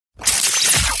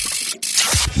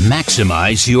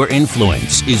Maximize Your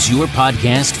Influence is your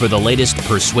podcast for the latest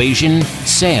persuasion,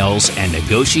 sales, and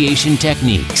negotiation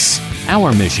techniques.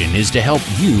 Our mission is to help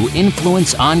you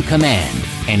influence on command,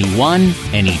 anyone,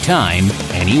 anytime,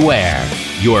 anywhere.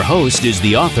 Your host is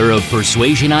the author of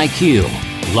Persuasion IQ,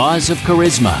 Laws of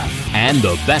Charisma, and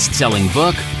the best-selling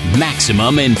book,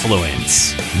 Maximum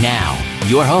Influence. Now,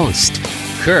 your host,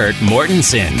 Kurt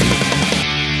Mortensen.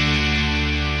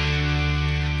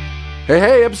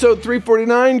 Hey, episode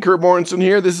 349, Kurt Mortensen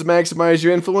here. This is Maximize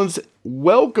Your Influence.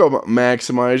 Welcome,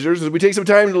 Maximizers, as we take some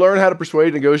time to learn how to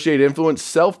persuade, negotiate, influence,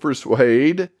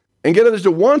 self-persuade, and get others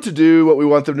to want to do what we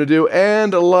want them to do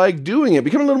and like doing it.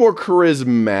 Become a little more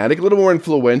charismatic, a little more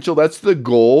influential. That's the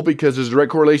goal, because there's a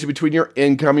direct correlation between your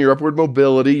income, your upward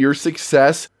mobility, your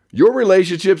success, your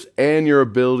relationships, and your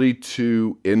ability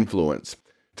to influence.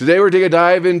 Today we're taking a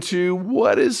dive into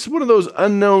what is one of those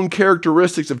unknown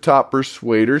characteristics of top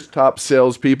persuaders, top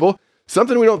salespeople.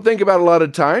 Something we don't think about a lot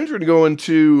of times. We're going to go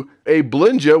into a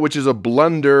blinja, which is a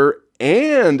blunder,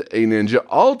 and a ninja,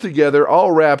 all together,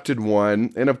 all wrapped in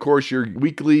one. And of course, your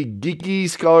weekly geeky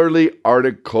scholarly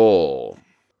article.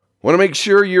 Want to make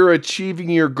sure you're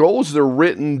achieving your goals. They're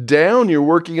written down. You're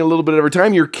working a little bit every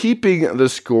time. You're keeping the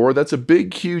score. That's a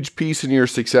big, huge piece in your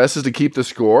success, is to keep the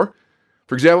score.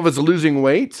 For example, if it's losing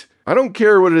weight, I don't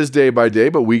care what it is day by day,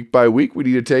 but week by week, we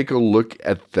need to take a look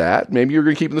at that. Maybe you're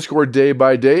going to keep the score day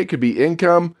by day. It could be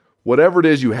income, whatever it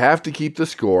is, you have to keep the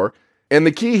score. And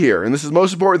the key here, and this is the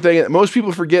most important thing that most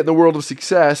people forget in the world of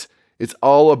success, it's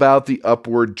all about the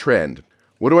upward trend.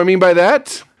 What do I mean by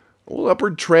that? Well,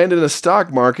 upward trend in the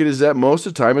stock market is that most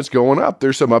of the time it's going up.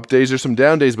 There's some up days, there's some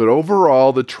down days, but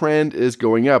overall the trend is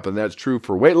going up. And that's true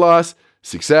for weight loss,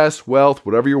 success, wealth,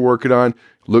 whatever you're working on.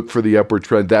 Look for the upward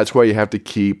trend. That's why you have to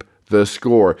keep the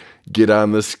score. Get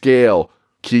on the scale.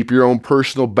 Keep your own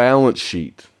personal balance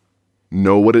sheet.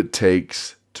 Know what it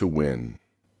takes to win.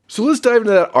 So let's dive into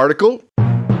that article.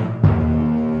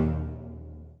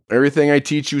 Everything I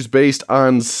teach you is based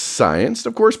on science.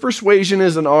 Of course, persuasion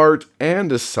is an art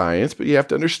and a science, but you have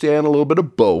to understand a little bit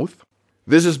of both.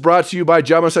 This is brought to you by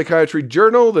JAMA Psychiatry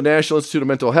Journal, the National Institute of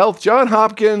Mental Health, Johns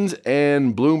Hopkins,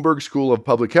 and Bloomberg School of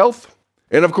Public Health.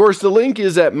 And of course, the link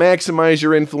is at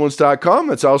MaximizeYourInfluence.com.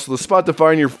 That's also the spot to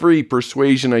find your free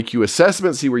Persuasion IQ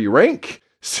assessment. See where you rank.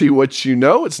 See what you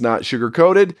know. It's not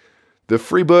sugar-coated. The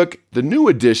free book, the new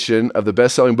edition of the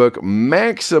best-selling book,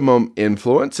 Maximum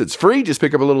Influence. It's free. Just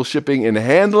pick up a little shipping and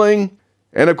handling.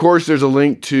 And of course, there's a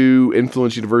link to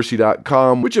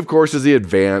InfluenceUniversity.com, which of course is the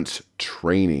advanced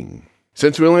training.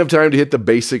 Since we only have time to hit the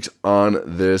basics on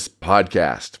this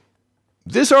podcast.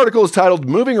 This article is titled,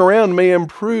 Moving Around May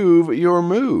Improve Your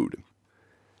Mood.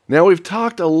 Now, we've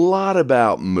talked a lot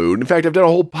about mood. In fact, I've done a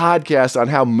whole podcast on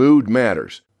how mood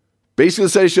matters. Basically, the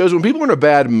study shows when people are in a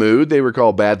bad mood, they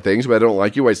recall bad things, why they don't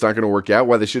like you, why it's not going to work out,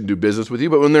 why they shouldn't do business with you.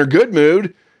 But when they're in a good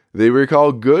mood, they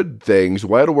recall good things,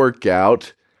 why it'll work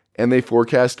out, and they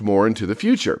forecast more into the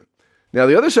future. Now,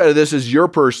 the other side of this is your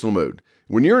personal mood.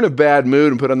 When you're in a bad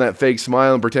mood and put on that fake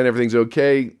smile and pretend everything's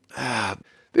okay,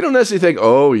 they don't necessarily think,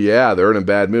 oh yeah, they're in a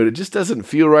bad mood. It just doesn't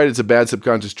feel right. It's a bad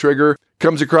subconscious trigger.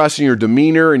 Comes across in your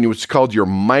demeanor and what's called your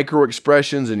micro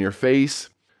expressions in your face.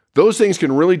 Those things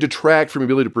can really detract from your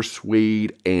ability to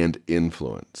persuade and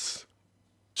influence.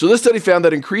 So this study found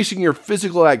that increasing your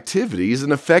physical activity is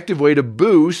an effective way to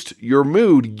boost your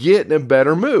mood, get in a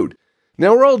better mood.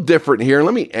 Now we're all different here, and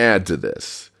let me add to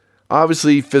this.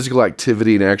 Obviously, physical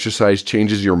activity and exercise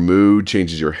changes your mood,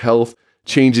 changes your health,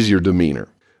 changes your demeanor.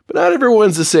 But not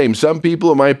everyone's the same. Some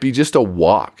people, it might be just a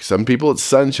walk. Some people, it's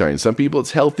sunshine. Some people,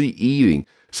 it's healthy eating.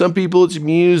 Some people, it's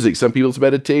music. Some people, it's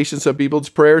meditation. Some people, it's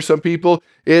prayer. Some people,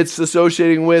 it's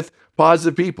associating with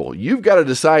positive people. You've got to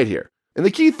decide here. And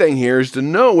the key thing here is to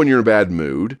know when you're in a bad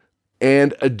mood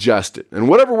and adjust it. And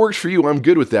whatever works for you, I'm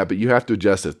good with that, but you have to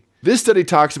adjust it. This study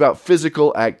talks about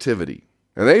physical activity.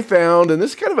 And they found, and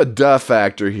this is kind of a duh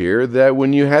factor here, that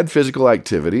when you had physical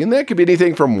activity, and that could be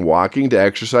anything from walking to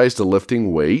exercise to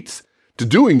lifting weights to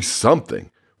doing something.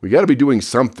 We got to be doing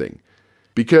something.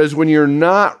 Because when you're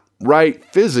not right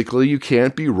physically, you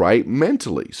can't be right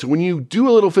mentally. So when you do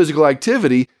a little physical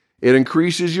activity, it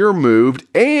increases your mood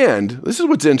and, this is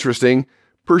what's interesting,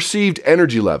 perceived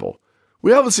energy level.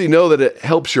 We obviously know that it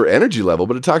helps your energy level,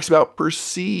 but it talks about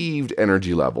perceived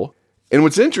energy level. And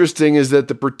what's interesting is that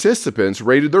the participants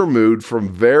rated their mood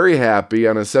from very happy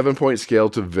on a 7-point scale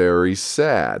to very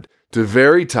sad, to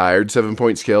very tired,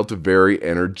 7-point scale to very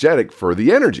energetic for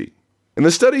the energy. And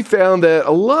the study found that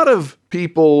a lot of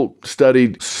people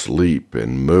studied sleep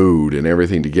and mood and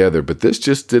everything together, but this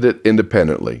just did it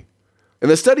independently.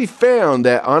 And the study found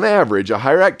that on average, a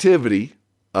higher activity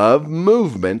of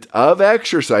movement, of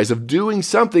exercise, of doing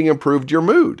something improved your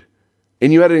mood.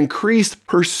 And you had an increased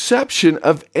perception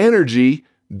of energy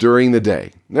during the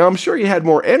day. Now, I'm sure you had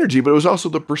more energy, but it was also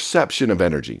the perception of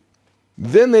energy.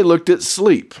 Then they looked at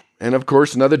sleep. And of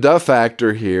course, another duh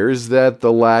factor here is that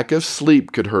the lack of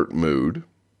sleep could hurt mood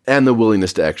and the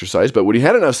willingness to exercise. But when you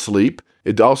had enough sleep,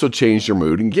 it also changed your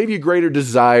mood and gave you greater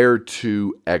desire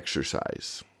to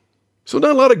exercise. So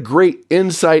not a lot of great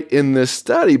insight in this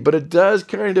study, but it does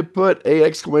kind of put an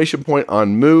exclamation point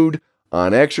on mood,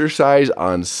 on exercise,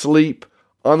 on sleep.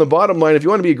 On the bottom line, if you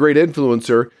want to be a great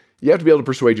influencer, you have to be able to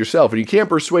persuade yourself. And you can't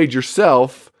persuade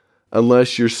yourself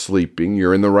unless you're sleeping,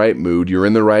 you're in the right mood, you're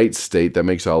in the right state. That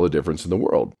makes all the difference in the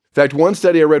world. In fact, one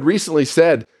study I read recently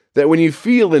said that when you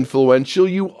feel influential,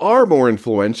 you are more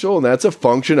influential, and that's a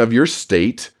function of your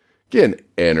state. Again,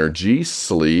 energy,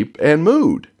 sleep, and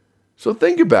mood. So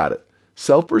think about it.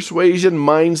 Self-persuasion,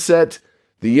 mindset,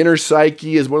 the inner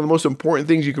psyche is one of the most important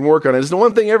things you can work on. It's the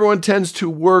one thing everyone tends to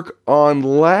work on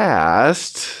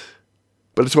last,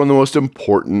 but it's one of the most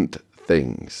important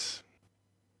things.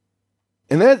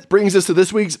 And that brings us to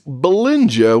this week's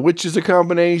Belinja, which is a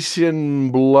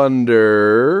combination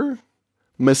blunder,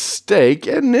 mistake,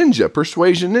 and ninja,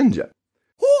 persuasion ninja.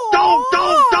 Don't!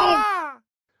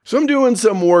 So I'm doing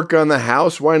some work on the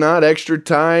house. Why not? Extra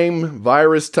time,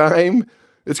 virus time.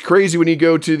 It's crazy when you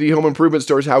go to the home improvement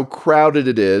stores how crowded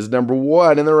it is, number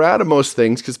one, and they're out of most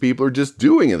things because people are just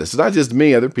doing it. This is not just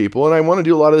me, other people, and I want to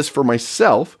do a lot of this for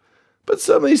myself, but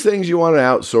some of these things you want to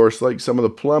outsource, like some of the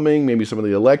plumbing, maybe some of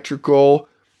the electrical.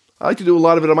 I like to do a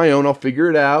lot of it on my own. I'll figure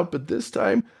it out, but this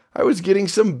time I was getting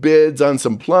some bids on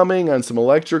some plumbing, on some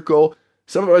electrical.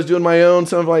 Some of it I was doing my own.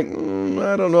 Some of it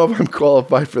I don't know if I'm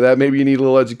qualified for that. Maybe you need a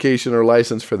little education or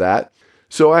license for that.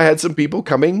 So I had some people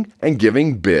coming and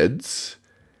giving bids.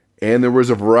 And there was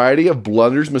a variety of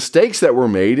blunders, mistakes that were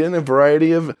made, and a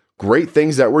variety of great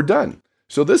things that were done.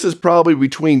 So this is probably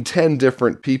between 10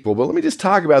 different people. But let me just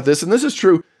talk about this. And this is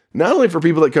true not only for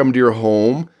people that come to your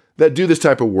home that do this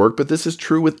type of work, but this is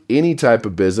true with any type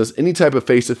of business, any type of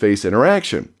face-to-face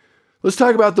interaction. Let's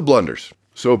talk about the blunders.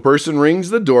 So a person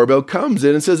rings the doorbell, comes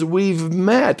in and says, "We've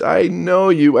met. I know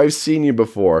you. I've seen you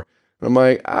before." I'm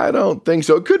like, I don't think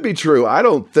so. It could be true. I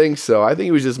don't think so. I think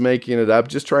he was just making it up,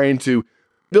 just trying to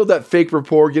build that fake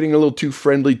rapport, getting a little too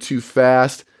friendly too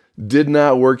fast. Did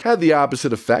not work. Had the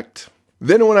opposite effect.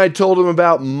 Then when I told him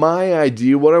about my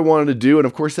idea, what I wanted to do, and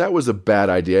of course that was a bad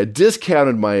idea. I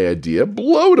discounted my idea,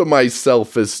 blow to my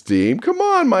self-esteem. Come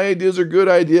on, my ideas are good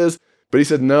ideas. But he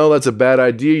said, no, that's a bad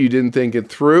idea. You didn't think it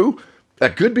through.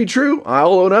 That could be true.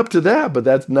 I'll own up to that, but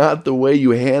that's not the way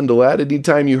you handle that.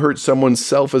 Anytime you hurt someone's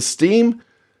self-esteem,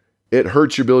 it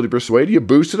hurts your ability to persuade. You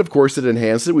boost it, of course, it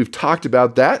enhances it. We've talked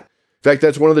about that. In fact,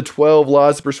 that's one of the 12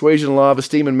 laws of persuasion, law of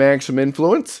esteem, and maximum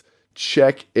influence.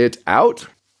 Check it out.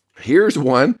 Here's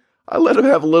one. I let them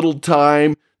have a little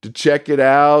time to check it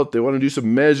out. They want to do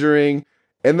some measuring.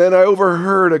 And then I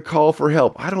overheard a call for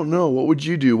help. I don't know. What would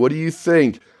you do? What do you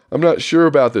think? I'm not sure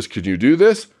about this. Could you do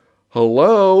this?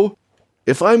 Hello?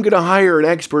 If I'm going to hire an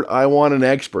expert, I want an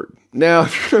expert. Now,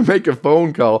 if you're going to make a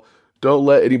phone call, don't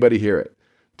let anybody hear it.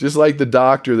 Just like the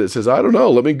doctor that says, I don't know,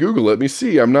 let me Google, let me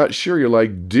see, I'm not sure. You're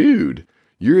like, dude,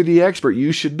 you're the expert,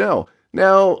 you should know.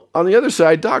 Now, on the other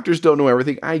side, doctors don't know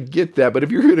everything. I get that, but if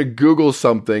you're going to Google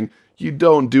something, you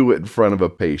don't do it in front of a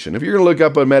patient. If you're going to look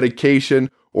up a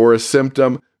medication or a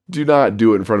symptom, do not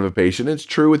do it in front of a patient. It's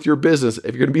true with your business.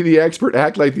 If you're going to be the expert,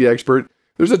 act like the expert.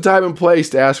 There's a time and place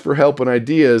to ask for help and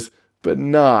ideas, but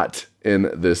not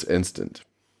in this instant.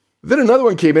 Then another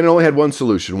one came in and only had one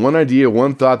solution, one idea,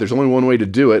 one thought. There's only one way to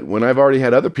do it. When I've already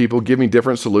had other people give me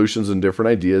different solutions and different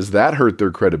ideas, that hurt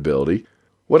their credibility.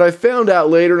 What I found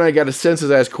out later, and I got a sense as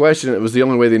I asked questions, it was the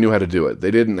only way they knew how to do it. They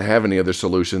didn't have any other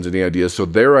solutions, any ideas. So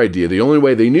their idea, the only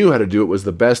way they knew how to do it was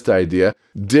the best idea,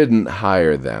 didn't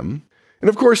hire them. And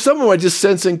of course, some of them I just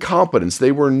sense incompetence.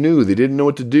 They were new. They didn't know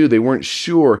what to do. They weren't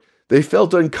sure. They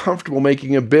felt uncomfortable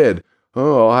making a bid.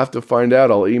 Oh, I'll have to find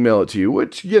out. I'll email it to you,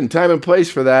 which, again, time and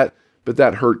place for that, but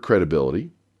that hurt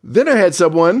credibility. Then I had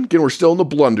someone, again, we're still in the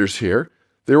blunders here.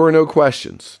 There were no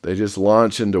questions. They just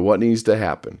launch into what needs to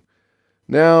happen.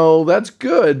 Now, that's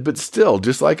good, but still,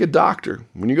 just like a doctor.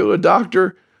 When you go to a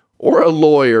doctor or a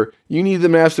lawyer, you need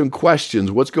them to ask them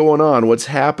questions. What's going on? What's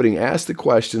happening? Ask the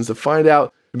questions to find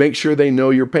out, to make sure they know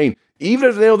your pain. Even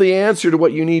if they know the answer to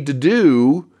what you need to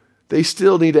do, they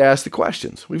still need to ask the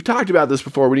questions. We've talked about this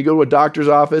before. When you go to a doctor's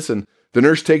office and the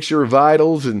nurse takes your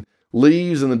vitals and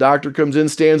leaves and the doctor comes in,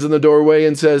 stands in the doorway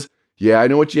and says, yeah, I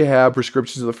know what you have,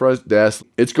 prescriptions at the front desk.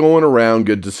 It's going around,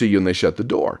 good to see you, and they shut the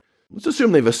door. Let's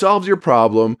assume they've solved your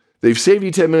problem. They've saved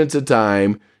you 10 minutes of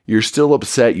time. you're still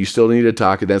upset, you still need to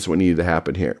talk, and that's what needed to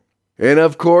happen here. And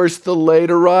of course, the late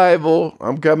arrival.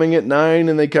 I'm coming at 9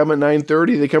 and they come at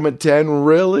 9:30, they come at 10.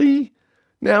 Really?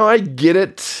 Now I get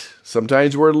it.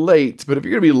 Sometimes we're late, but if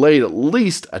you're going to be late, at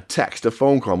least a text, a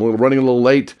phone call. I'm running a little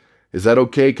late. Is that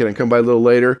okay? Can I come by a little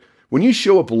later? When you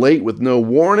show up late with no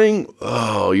warning,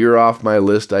 oh, you're off my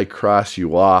list. I cross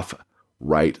you off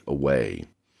right away.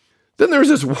 Then there's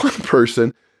this one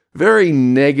person, very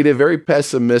negative, very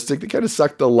pessimistic. They kind of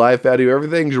suck the life out of you.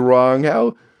 Everything's wrong.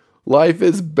 How life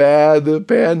is bad. The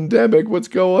pandemic. What's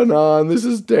going on? This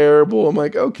is terrible. I'm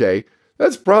like, okay,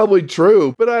 that's probably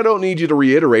true, but I don't need you to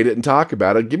reiterate it and talk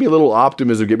about it. Give me a little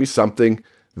optimism. Give me something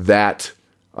that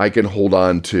I can hold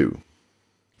on to.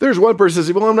 There's one person who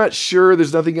says, well, I'm not sure.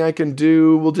 There's nothing I can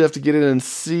do. We'll just have to get in and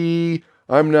see.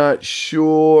 I'm not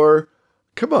sure.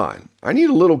 Come on. I need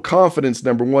a little confidence,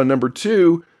 number one. Number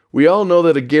two, we all know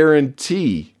that a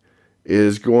guarantee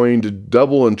is going to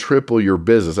double and triple your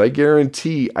business. I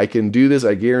guarantee I can do this.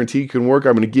 I guarantee it can work.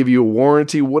 I'm going to give you a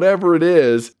warranty, whatever it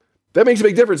is. That makes a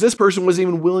big difference. This person wasn't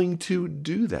even willing to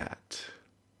do that.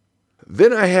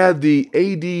 Then I had the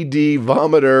ADD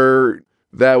vomiter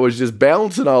that was just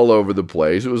bouncing all over the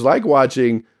place. It was like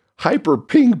watching hyper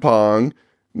ping pong.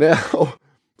 Now,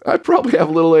 I probably have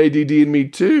a little ADD in me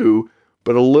too,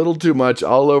 but a little too much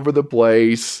all over the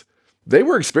place. They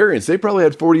were experienced. They probably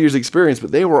had 40 years experience,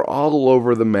 but they were all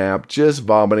over the map, just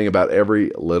vomiting about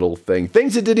every little thing.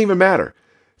 Things that didn't even matter.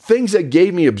 Things that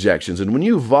gave me objections. And when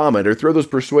you vomit or throw those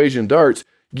persuasion darts,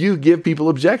 you give people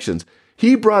objections.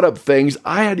 He brought up things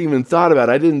I hadn't even thought about,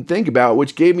 I didn't think about,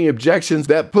 which gave me objections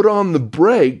that put on the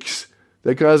brakes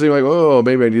that caused me like, oh,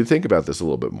 maybe I need to think about this a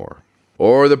little bit more.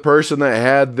 Or the person that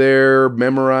had their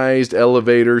memorized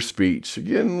elevator speech.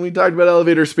 Again, we talked about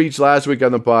elevator speech last week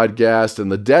on the podcast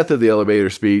and the death of the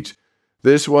elevator speech.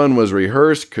 This one was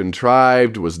rehearsed,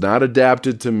 contrived, was not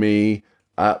adapted to me,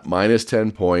 minus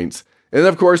 10 points. And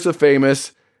of course, the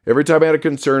famous, every time I had a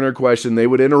concern or question, they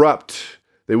would interrupt.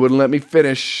 They wouldn't let me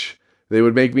finish. They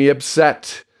would make me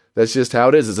upset. That's just how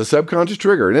it is. It's a subconscious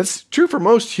trigger. And it's true for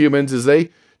most humans is they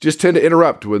just tend to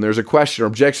interrupt when there's a question or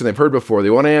objection they've heard before. They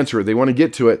want to answer it. They want to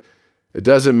get to it. It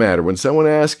doesn't matter. When someone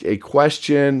asks a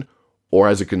question or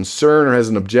has a concern or has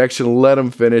an objection, let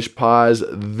them finish, pause,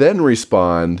 then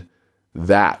respond.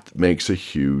 That makes a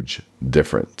huge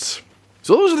difference.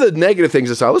 So those are the negative things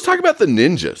I saw. Let's talk about the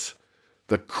ninjas.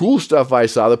 The cool stuff I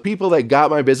saw, the people that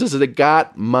got my business, that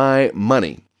got my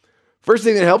money. First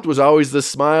thing that helped was always the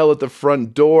smile at the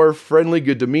front door, friendly,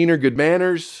 good demeanor, good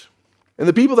manners. And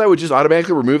the people that would just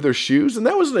automatically remove their shoes, and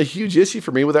that wasn't a huge issue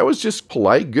for me, but that was just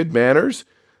polite, good manners.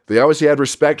 They obviously had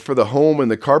respect for the home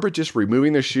and the carpet, just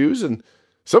removing their shoes. And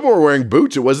some were wearing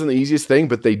boots. It wasn't the easiest thing,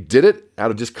 but they did it out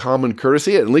of just common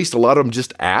courtesy. At least a lot of them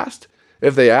just asked.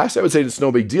 If they asked, I would say it's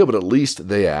no big deal, but at least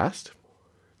they asked.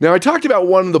 Now, I talked about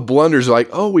one of the blunders, like,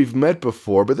 oh, we've met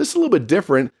before, but this is a little bit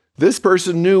different. This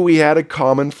person knew we had a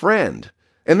common friend,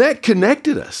 and that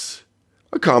connected us.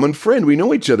 A common friend. We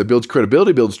know each other, builds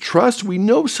credibility, builds trust. We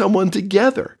know someone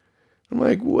together. I'm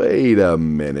like, wait a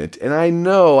minute. And I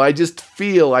know, I just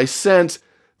feel, I sense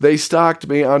they stalked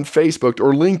me on Facebook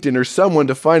or LinkedIn or someone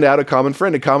to find out a common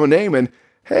friend, a common name. And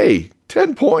hey,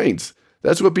 10 points.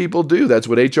 That's what people do. That's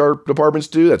what HR departments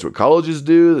do. That's what colleges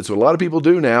do. That's what a lot of people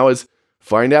do now is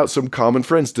find out some common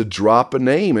friends to drop a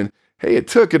name. And hey, it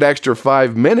took an extra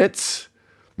 5 minutes,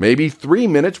 maybe 3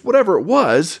 minutes, whatever it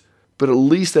was, but at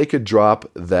least they could drop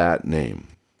that name.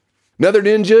 Another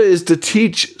ninja is to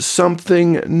teach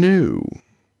something new.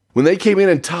 When they came in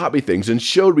and taught me things and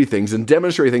showed me things and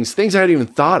demonstrated things I hadn't even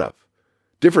thought of,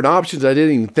 different options I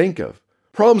didn't even think of,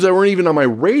 problems that weren't even on my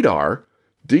radar,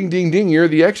 ding, ding, ding, you're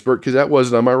the expert because that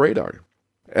wasn't on my radar.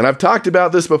 And I've talked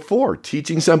about this before.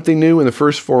 Teaching something new in the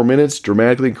first 4 minutes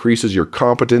dramatically increases your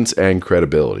competence and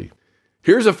credibility.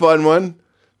 Here's a fun one.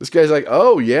 This guy's like,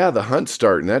 oh yeah, the hunt's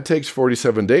starting. That takes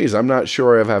 47 days. I'm not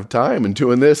sure I have time in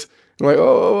doing this. I'm like,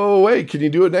 oh, wait, can you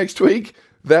do it next week?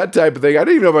 That type of thing. I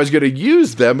didn't even know if I was going to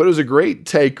use them, but it was a great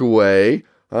takeaway.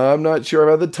 I'm not sure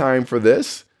I have the time for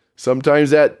this.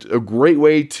 Sometimes that's a great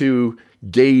way to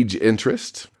gauge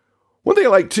interest. One thing I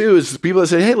like too is people that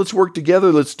say, hey, let's work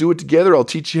together. Let's do it together. I'll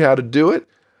teach you how to do it.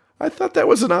 I thought that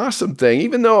was an awesome thing.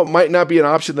 Even though it might not be an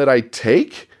option that I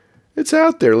take, it's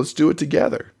out there. Let's do it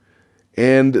together.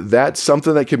 And that's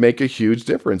something that can make a huge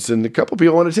difference. And a couple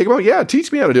people want to take about, yeah,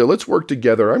 teach me how to do it. Let's work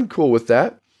together. I'm cool with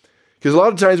that. Because a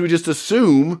lot of times we just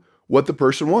assume what the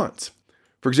person wants.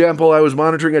 For example, I was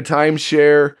monitoring a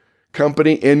timeshare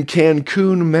company in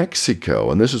Cancun,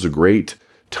 Mexico. And this is a great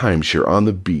timeshare on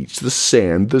the beach, the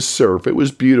sand, the surf. It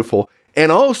was beautiful. And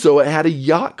also it had a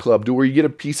yacht club to where you get a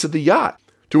piece of the yacht.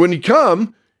 To when you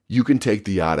come, you can take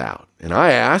the yacht out. And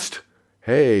I asked,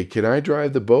 hey, can I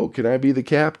drive the boat? Can I be the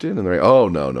captain? And they're like, oh,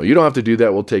 no, you don't have to do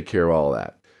that. We'll take care of all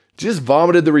that. Just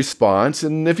vomited the response.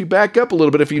 And if you back up a little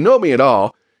bit, if you know me at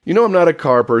all, you know I'm not a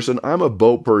car person. I'm a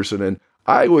boat person. And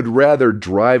I would rather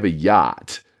drive a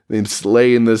yacht than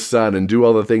lay in the sun and do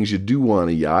all the things you do on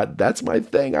a yacht. That's my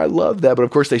thing. I love that. But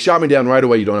of course, they shot me down right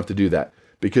away. You don't have to do that.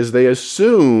 Because they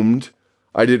assumed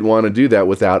I didn't want to do that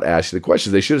without asking the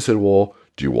questions. They should have said, well,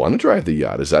 do you want to drive the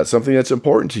yacht? Is that something that's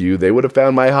important to you? They would have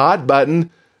found my hot button,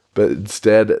 but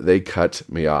instead they cut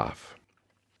me off.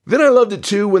 Then I loved it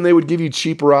too when they would give you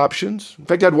cheaper options. In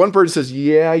fact, I had one person says,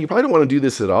 yeah, you probably don't want to do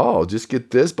this at all. Just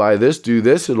get this, buy this, do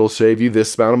this. It'll save you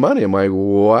this amount of money. I'm like,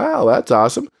 wow, that's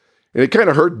awesome. And it kind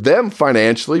of hurt them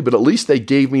financially, but at least they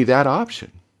gave me that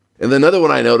option. And then another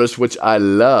one I noticed, which I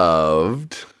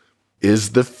loved,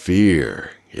 is the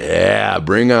fear. Yeah,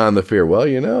 bring on the fear. Well,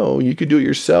 you could do it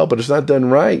yourself, but it's not done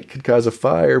right. It could cause a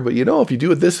fire. But if you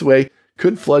do it this way,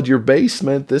 could flood your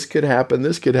basement. This could happen.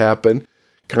 This could happen.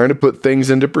 Kind of put things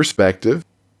into perspective.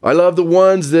 I love the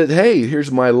ones that, hey, here's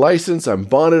my license. I'm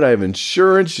bonded. I have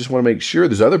insurance. Just want to make sure.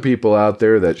 There's other people out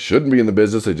there that shouldn't be in the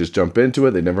business. They just jump into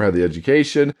it. They never had the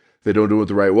education. They don't do it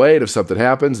the right way. And if something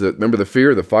happens, remember the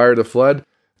fear, the fire, the flood,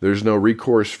 there's no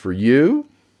recourse for you.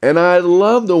 And I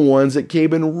love the ones that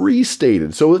came and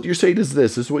restated. So what you're saying is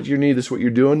this is what you need, this is what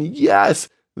you're doing. Yes.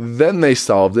 Then they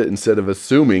solved it instead of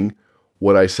assuming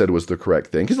what I said was the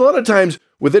correct thing. Because a lot of times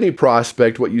with any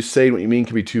prospect, what you say and what you mean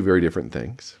can be two very different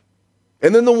things.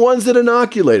 And then the ones that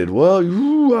inoculated. Well,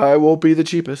 I won't be the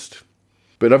cheapest.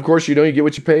 But of course, you get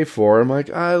what you pay for. I'm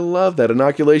like, I love that.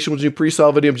 Inoculation when you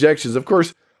pre-solve any objections. Of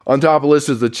course, on top of the list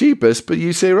is the cheapest, but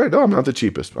you say, right, no, I'm not the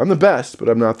cheapest. I'm the best, but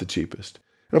I'm not the cheapest.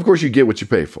 And of course, you get what you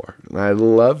pay for. And I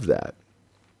love that.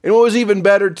 And what was even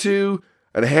better, too,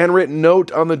 a handwritten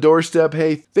note on the doorstep.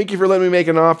 Hey, thank you for letting me make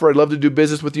an offer. I'd love to do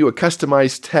business with you. A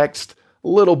customized text, a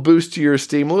little boost to your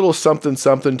esteem, a little something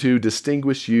to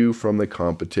distinguish you from the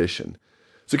competition.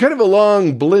 So kind of a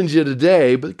long blinja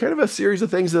today, but kind of a series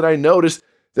of things that I noticed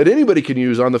that anybody can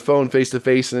use on the phone,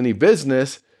 face-to-face in any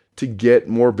business to get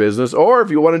more business. Or if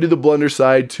you want to do the blunder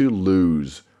side, to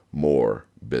lose more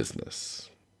business.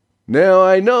 Now,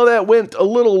 I know that went a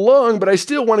little long, but I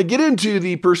still want to get into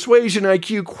the Persuasion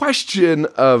IQ question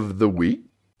of the week.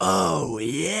 Oh,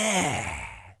 yeah.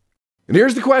 And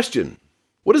here's the question.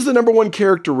 What is the number one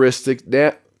characteristic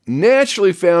that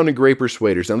naturally found in great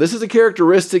persuaders? Now, this is a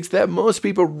characteristic that most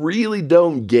people really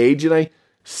don't gauge, and I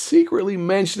secretly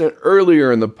mentioned it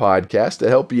earlier in the podcast to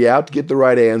help you out to get the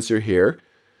right answer here.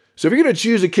 So if you're going to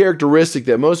choose a characteristic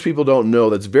that most people don't know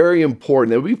that's very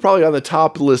important, that would be probably on the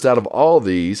top of the list out of all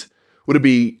these, would it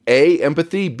be A,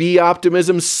 empathy, B,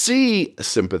 optimism, C,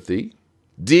 sympathy,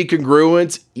 D,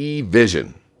 congruence, E,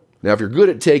 vision? Now, if you're good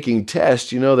at taking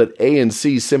tests, you know that A and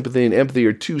C, sympathy and empathy,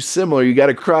 are too similar. You got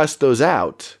to cross those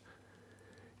out.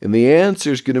 And the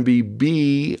answer is going to be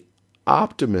B,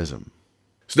 optimism.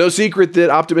 It's no secret that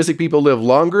optimistic people live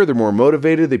longer, they're more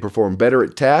motivated, they perform better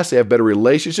at tasks, they have better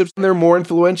relationships, and they're more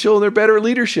influential, and they're better at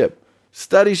leadership.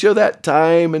 Studies show that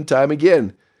time and time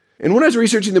again. And when I was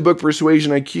researching the book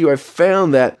Persuasion IQ, I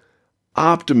found that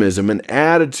optimism and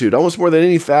attitude, almost more than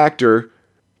any factor,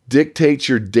 dictates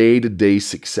your day-to-day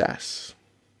success.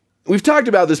 We've talked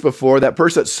about this before, that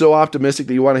person that's so optimistic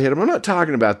that you want to hit them. I'm not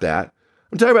talking about that.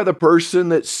 I'm talking about the person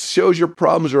that shows your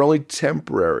problems are only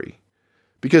temporary.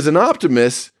 Because an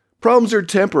optimist, problems are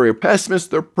temporary. A pessimist,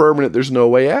 they're permanent. There's no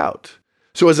way out.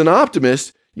 So as an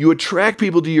optimist, you attract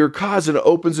people to your cause and it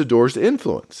opens the doors to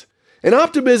influence. And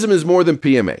optimism is more than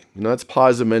PMA. That's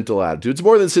positive mental attitude. It's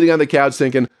more than sitting on the couch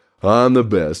thinking, I'm the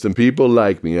best and people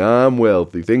like me. I'm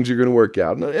wealthy. Things are going to work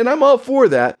out. And I'm all for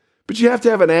that. But you have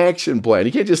to have an action plan.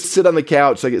 You can't just sit on the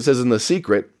couch like it says in The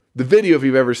Secret. The video, if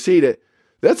you've ever seen it,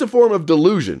 that's a form of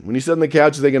delusion. When you sit on the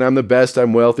couch thinking, I'm the best,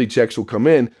 I'm wealthy, checks will come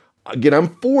in. Again, I'm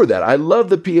for that. I love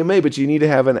the PMA, but you need to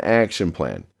have an action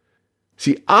plan.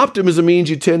 See, optimism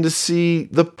means you tend to see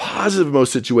the positive in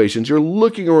most situations. You're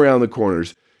looking around the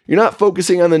corners. You're not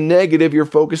focusing on the negative, you're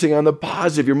focusing on the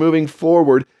positive. You're moving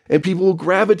forward, and people will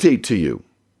gravitate to you.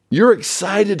 You're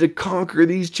excited to conquer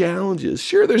these challenges.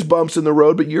 Sure, there's bumps in the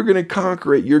road, but you're going to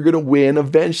conquer it. You're going to win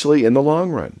eventually in the long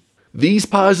run. These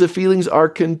positive feelings are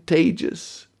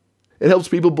contagious. It helps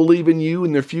people believe in you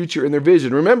and their future and their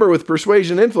vision. Remember, with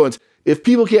persuasion and influence, if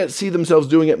people can't see themselves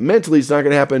doing it mentally, it's not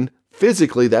going to happen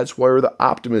physically. That's where the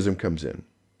optimism comes in.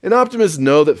 And optimists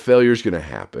know that failure is going to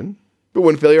happen. But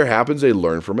when failure happens, they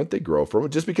learn from it, they grow from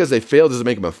it. Just because they failed doesn't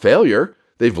make them a failure.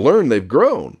 They've learned, they've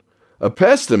grown. A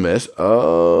pessimist,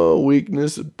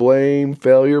 weakness, blame,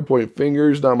 failure, point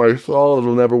fingers, not my fault,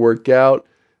 it'll never work out.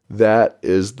 That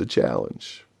is the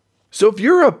challenge. So if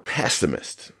you're a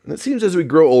pessimist, and it seems as we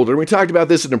grow older, and we talked about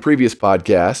this in a previous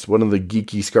podcast, one of the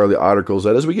geeky Scarlet articles,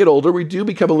 that as we get older, we do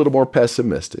become a little more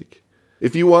pessimistic.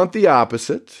 If you want the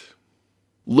opposite,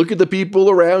 look at the people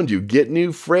around you, get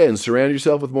new friends, surround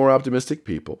yourself with more optimistic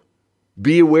people.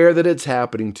 Be aware that it's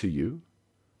happening to you.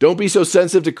 Don't be so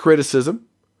sensitive to criticism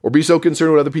or be so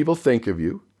concerned what other people think of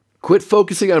you. Quit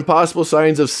focusing on possible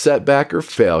signs of setback or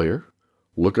failure.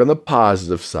 Look on the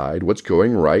positive side, what's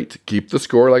going right. Keep the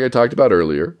score like I talked about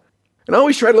earlier. And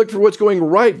always try to look for what's going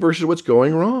right versus what's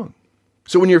going wrong.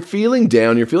 So when you're feeling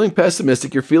down, you're feeling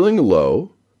pessimistic, you're feeling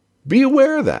low, be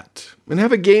aware of that and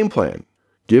have a game plan.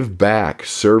 Give back,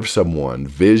 serve someone,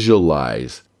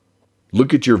 visualize.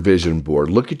 Look at your vision board,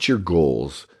 look at your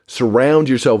goals. Surround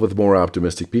yourself with more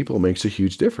optimistic people. It makes a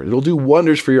huge difference. It'll do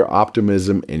wonders for your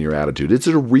optimism and your attitude. It's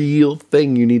a real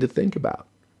thing you need to think about.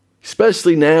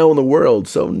 Especially now in the world,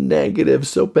 so negative,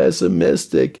 so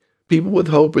pessimistic. People with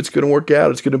hope it's going to work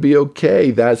out, it's going to be okay.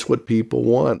 That's what people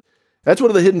want. That's one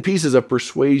of the hidden pieces of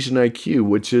Persuasion IQ,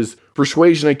 which is,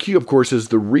 Persuasion IQ, of course, is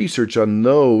the research on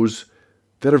those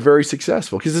that are very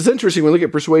successful. Because it's interesting, when we look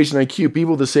at Persuasion IQ,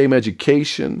 people with the same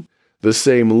education, the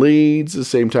same leads, the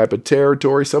same type of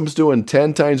territory, some's doing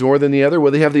 10 times more than the other.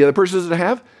 What they have the other person doesn't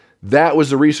have? That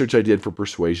was the research I did for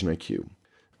Persuasion IQ.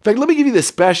 In fact, let me give you the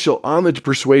special on the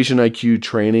Persuasion IQ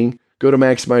training. Go to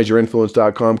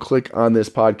MaximizeYourInfluence.com, click on this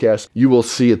podcast. You will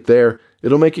see it there.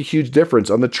 It'll make a huge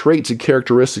difference on the traits and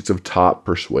characteristics of top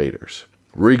persuaders.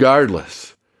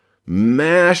 Regardless,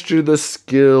 master the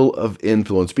skill of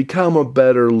influence. Become a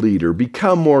better leader.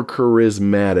 Become more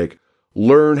charismatic.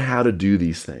 Learn how to do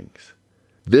these things.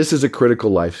 This is a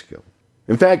critical life skill.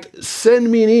 In fact,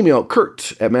 send me an email,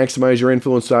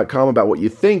 Kurt@MaximizeYourInfluence.com, about what you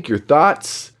think, your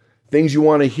thoughts, things you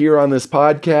want to hear on this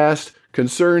podcast,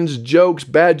 concerns, jokes,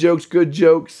 bad jokes, good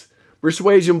jokes,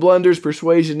 persuasion blunders,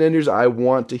 persuasion enders. I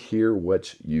want to hear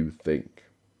what you think.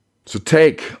 So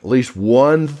take at least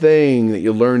one thing that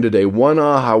you learned today, one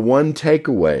aha, one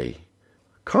takeaway.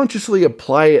 Consciously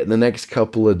apply it in the next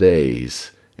couple of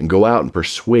days and go out and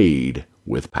persuade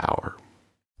with power.